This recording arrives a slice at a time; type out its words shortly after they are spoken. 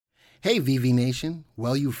Hey, VV Nation.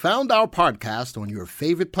 Well, you found our podcast on your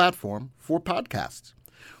favorite platform for podcasts.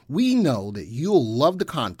 We know that you'll love the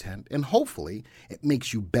content and hopefully it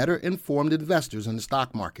makes you better informed investors in the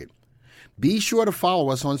stock market. Be sure to follow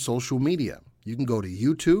us on social media. You can go to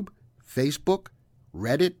YouTube, Facebook,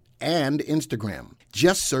 Reddit, and Instagram.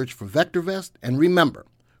 Just search for VectorVest and remember,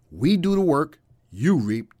 we do the work, you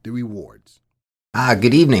reap the rewards.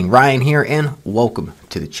 Good evening, Ryan here, and welcome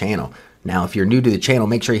to the channel. Now, if you're new to the channel,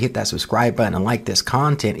 make sure you hit that subscribe button and like this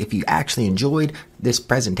content if you actually enjoyed this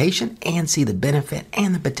presentation and see the benefit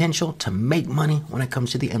and the potential to make money when it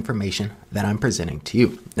comes to the information that I'm presenting to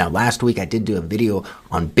you. Now, last week I did do a video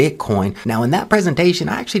on Bitcoin. Now, in that presentation,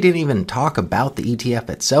 I actually didn't even talk about the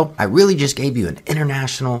ETF itself. I really just gave you an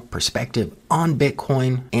international perspective on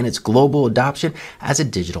Bitcoin and its global adoption as a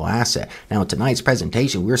digital asset. Now, in tonight's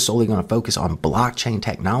presentation, we're solely going to focus on blockchain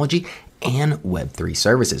technology and Web3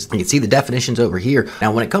 services. You can see the definitions over here.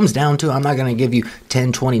 Now, when it comes down to it, I'm not going to give you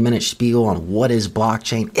 10, 20-minute spiel on what is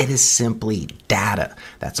blockchain. It is simply data.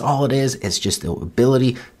 That's all it is. It's just the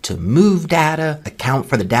ability to move data, account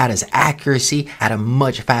for the data's accuracy at a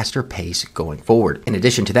much faster pace going forward. In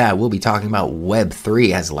addition to that, we'll be talking about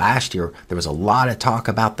Web3, as last year there was a lot of talk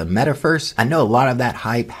about the metaverse. I know a lot of that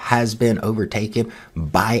hype has been overtaken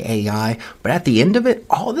by AI, but at the end of it,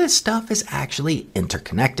 all this stuff is actually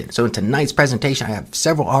interconnected. So in tonight's presentation, I have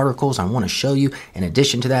several articles I want to show you. In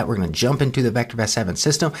addition to that, we're going to jump into the VectorVest 7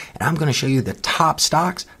 system, and I'm going to show you the top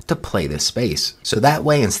stocks to play this space. So that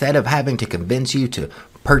way, instead of having to convince you to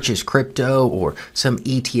purchase crypto or some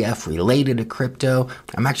ETF related to crypto,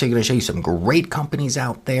 I'm actually going to show you some great companies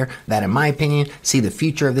out there that, in my opinion, see the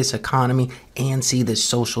future of this economy and see the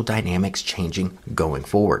social dynamics changing going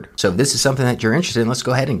forward. So if this is something that you're interested in, let's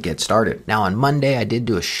go ahead and get started. Now, on Monday, I did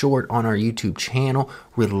do a short on our YouTube channel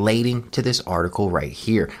relating to this article right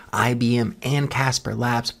here. IBM and Casper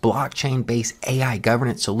Labs blockchain-based AI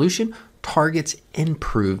governance solution targets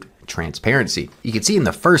improved transparency. You can see in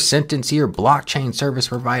the first sentence here, blockchain service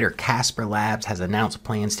provider Casper Labs has announced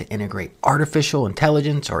plans to integrate artificial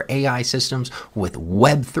intelligence or AI systems with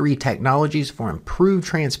Web3 technologies for improved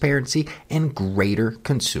transparency and greater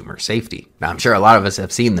consumer safety. Now, I'm sure a lot of us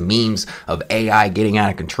have seen the memes of AI getting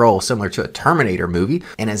out of control, similar to a Terminator movie.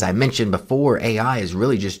 And as I mentioned before, AI is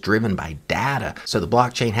really just driven by data. So the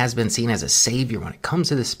blockchain has been seen as a savior when it comes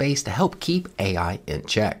to the space to help keep AI in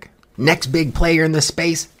check. Next big player in this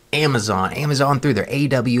space, Amazon. Amazon, through their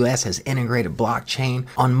AWS, has integrated blockchain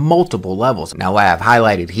on multiple levels. Now, what I've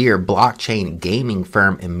highlighted here, blockchain gaming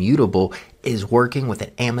firm Immutable is working with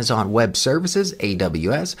an Amazon Web Services,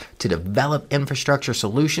 AWS, to develop infrastructure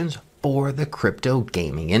solutions for the crypto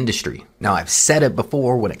gaming industry. Now, I've said it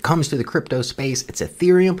before, when it comes to the crypto space, it's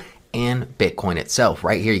Ethereum and Bitcoin itself.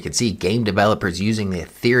 Right here, you can see game developers using the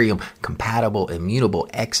Ethereum compatible Immutable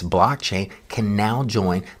X blockchain can now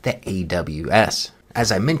join the AWS. As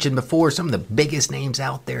I mentioned before, some of the biggest names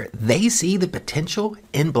out there, they see the potential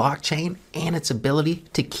in blockchain and its ability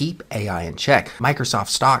to keep AI in check. Microsoft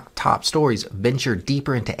stock top stories venture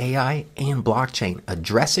deeper into AI and blockchain,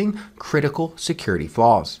 addressing critical security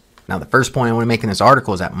flaws. Now, the first point I want to make in this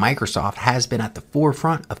article is that Microsoft has been at the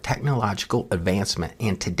forefront of technological advancement,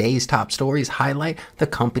 and today's top stories highlight the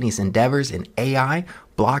company's endeavors in AI,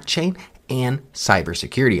 blockchain, and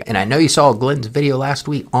cybersecurity. And I know you saw Glenn's video last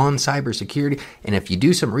week on cybersecurity, and if you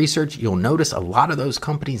do some research, you'll notice a lot of those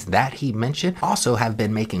companies that he mentioned also have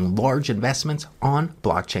been making large investments on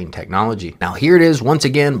blockchain technology. Now, here it is once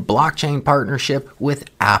again, blockchain partnership with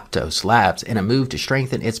Aptos Labs in a move to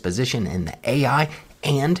strengthen its position in the AI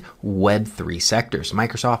and Web3 sectors.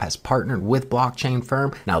 Microsoft has partnered with blockchain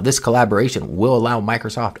firm. Now, this collaboration will allow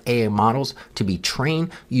Microsoft AI models to be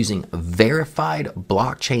trained using verified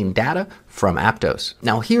blockchain data from Aptos.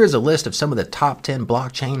 Now, here is a list of some of the top 10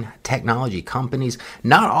 blockchain technology companies.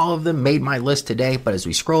 Not all of them made my list today, but as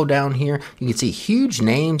we scroll down here, you can see huge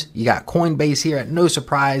names. You got Coinbase here, no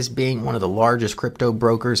surprise, being one of the largest crypto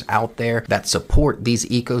brokers out there that support these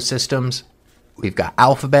ecosystems. We've got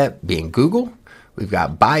Alphabet, being Google. We've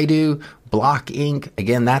got Baidu, Block Inc.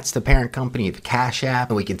 Again, that's the parent company of Cash App.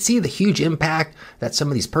 And we can see the huge impact that some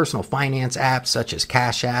of these personal finance apps such as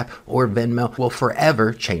Cash App or Venmo will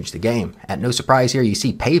forever change the game. At no surprise here, you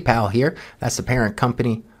see PayPal here. That's the parent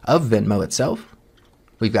company of Venmo itself.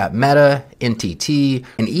 We've got Meta, NTT,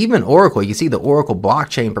 and even Oracle. You can see the Oracle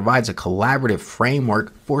blockchain provides a collaborative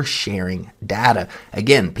framework for sharing data.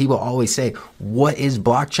 Again, people always say, what is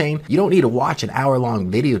blockchain? You don't need to watch an hour-long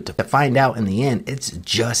video to find out. In the end, it's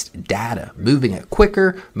just data. Moving it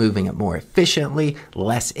quicker, moving it more efficiently,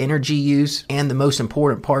 less energy use, and the most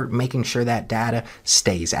important part, making sure that data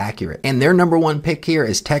stays accurate. And their number one pick here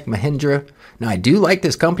is Tech Mahindra. Now, I do like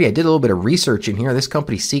this company. I did a little bit of research in here. This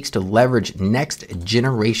company seeks to leverage next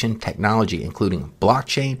generation technology, including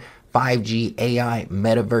blockchain, 5G, AI,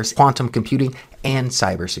 metaverse, quantum computing, and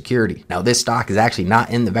cybersecurity. Now, this stock is actually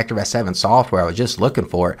not in the VectorVest 7 software. I was just looking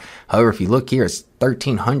for it. However, if you look here, it's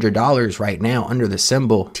 $1,300 right now under the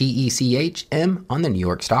symbol TECHM on the New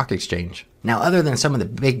York Stock Exchange. Now, other than some of the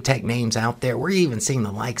big tech names out there, we're even seeing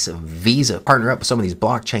the likes of Visa partner up with some of these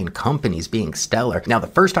blockchain companies, being stellar. Now, the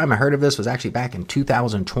first time I heard of this was actually back in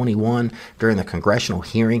 2021 during the congressional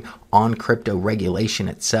hearing on crypto regulation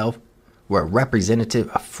itself, where a representative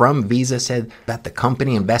from Visa said that the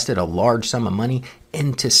company invested a large sum of money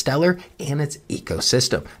into Stellar and its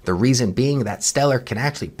ecosystem. The reason being that Stellar can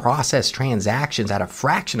actually process transactions at a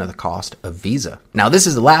fraction of the cost of Visa. Now, this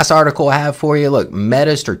is the last article I have for you. Look,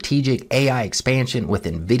 Meta strategic AI expansion with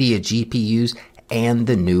NVIDIA GPUs and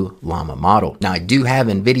the new Llama model. Now, I do have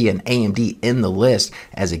NVIDIA and AMD in the list,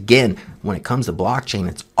 as again, when it comes to blockchain,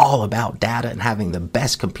 it's all about data and having the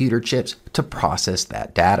best computer chips to process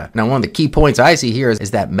that data. Now, one of the key points I see here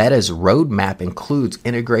is that Meta's roadmap includes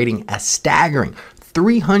integrating a staggering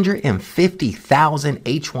 350,000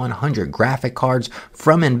 H100 graphic cards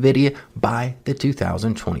from NVIDIA by the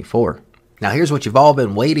 2024. Now, here's what you've all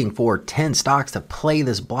been waiting for, 10 stocks to play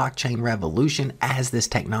this blockchain revolution as this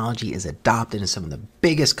technology is adopted in some of the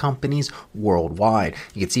biggest companies worldwide.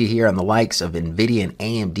 You can see here on the likes of NVIDIA and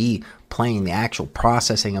AMD playing the actual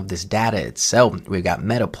processing of this data itself. We've got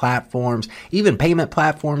Meta platforms, even payment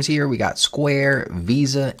platforms here. We got Square,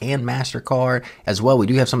 Visa, and MasterCard as well. We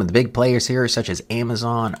do have some of the big players here, such as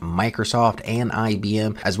Amazon, Microsoft, and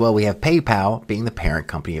IBM. As well, we have PayPal being the parent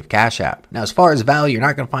company of Cash App. Now, as far as value, you're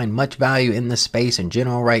not going to find much value in this space in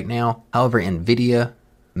general right now. However, NVIDIA,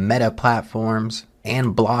 Meta platforms,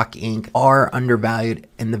 and Block Inc. are undervalued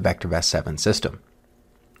in the VectorVest 7 system.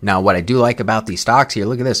 Now, what I do like about these stocks here,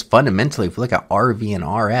 look at this. Fundamentally, if you look at RV and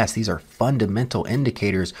RS, these are fundamental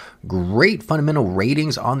indicators. Great fundamental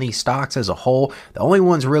ratings on these stocks as a whole. The only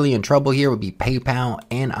ones really in trouble here would be PayPal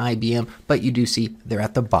and IBM, but you do see they're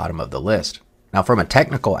at the bottom of the list. Now, from a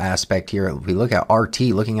technical aspect here, if we look at RT,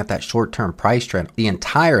 looking at that short-term price trend, the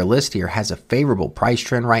entire list here has a favorable price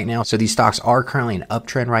trend right now. So these stocks are currently in an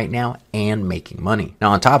uptrend right now and making money.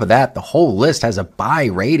 Now, on top of that, the whole list has a buy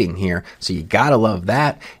rating here. So you gotta love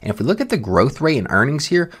that. And if we look at the growth rate and earnings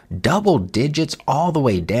here, double digits all the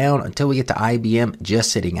way down until we get to IBM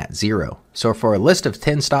just sitting at 0. So for a list of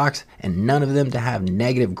 10 stocks and none of them to have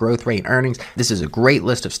negative growth rate earnings, this is a great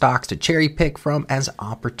list of stocks to cherry pick from as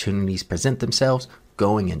opportunities present themselves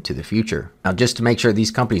going into the future. Now, just to make sure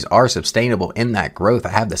these companies are sustainable in that growth, I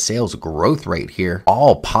have the sales growth rate here.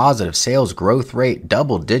 All positive sales growth rate,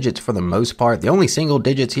 double digits for the most part. The only single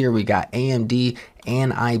digits here, we got AMD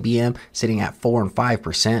and IBM sitting at 4 and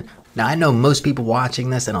 5%. Now, I know most people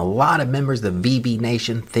watching this and a lot of members of the VB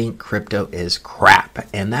Nation think crypto is crap.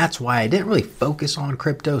 And that's why I didn't really focus on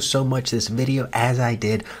crypto so much this video as I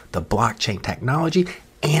did the blockchain technology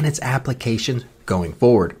and its applications going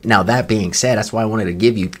forward. Now, that being said, that's why I wanted to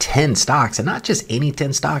give you 10 stocks, and not just any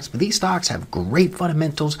 10 stocks, but these stocks have great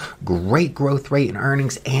fundamentals, great growth rate and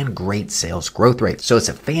earnings, and great sales growth rate. So it's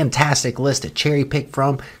a fantastic list to cherry pick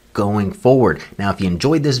from going forward. Now, if you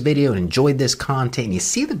enjoyed this video and enjoyed this content, and you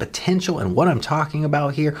see the potential and what I'm talking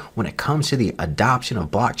about here when it comes to the adoption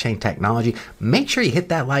of blockchain technology, make sure you hit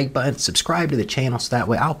that like button, subscribe to the channel, so that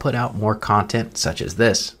way I'll put out more content such as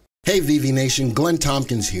this. Hey VV Nation, Glenn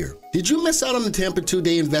Tompkins here. Did you miss out on the Tampa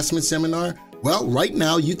 2-day investment seminar? Well, right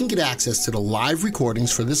now you can get access to the live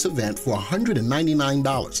recordings for this event for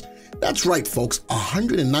 $199. That's right, folks,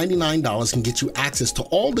 $199 can get you access to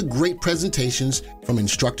all the great presentations from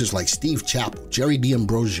instructors like Steve Chappell, Jerry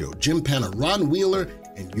D'Ambrosio, Jim Penna, Ron Wheeler,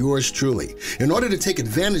 and yours truly. In order to take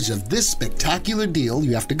advantage of this spectacular deal,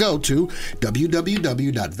 you have to go to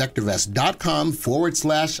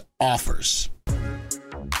www.vectorvest.com/offers.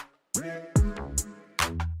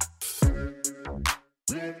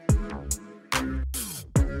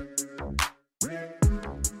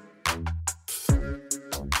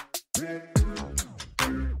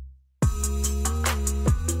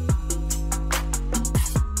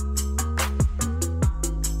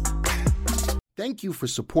 Thank you for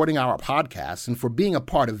supporting our podcast and for being a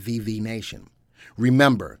part of VV Nation.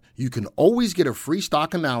 Remember, you can always get a free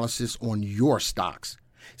stock analysis on your stocks.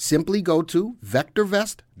 Simply go to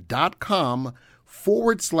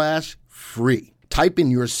VectorVest.com/free. Type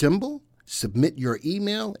in your symbol, submit your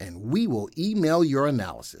email, and we will email your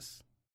analysis.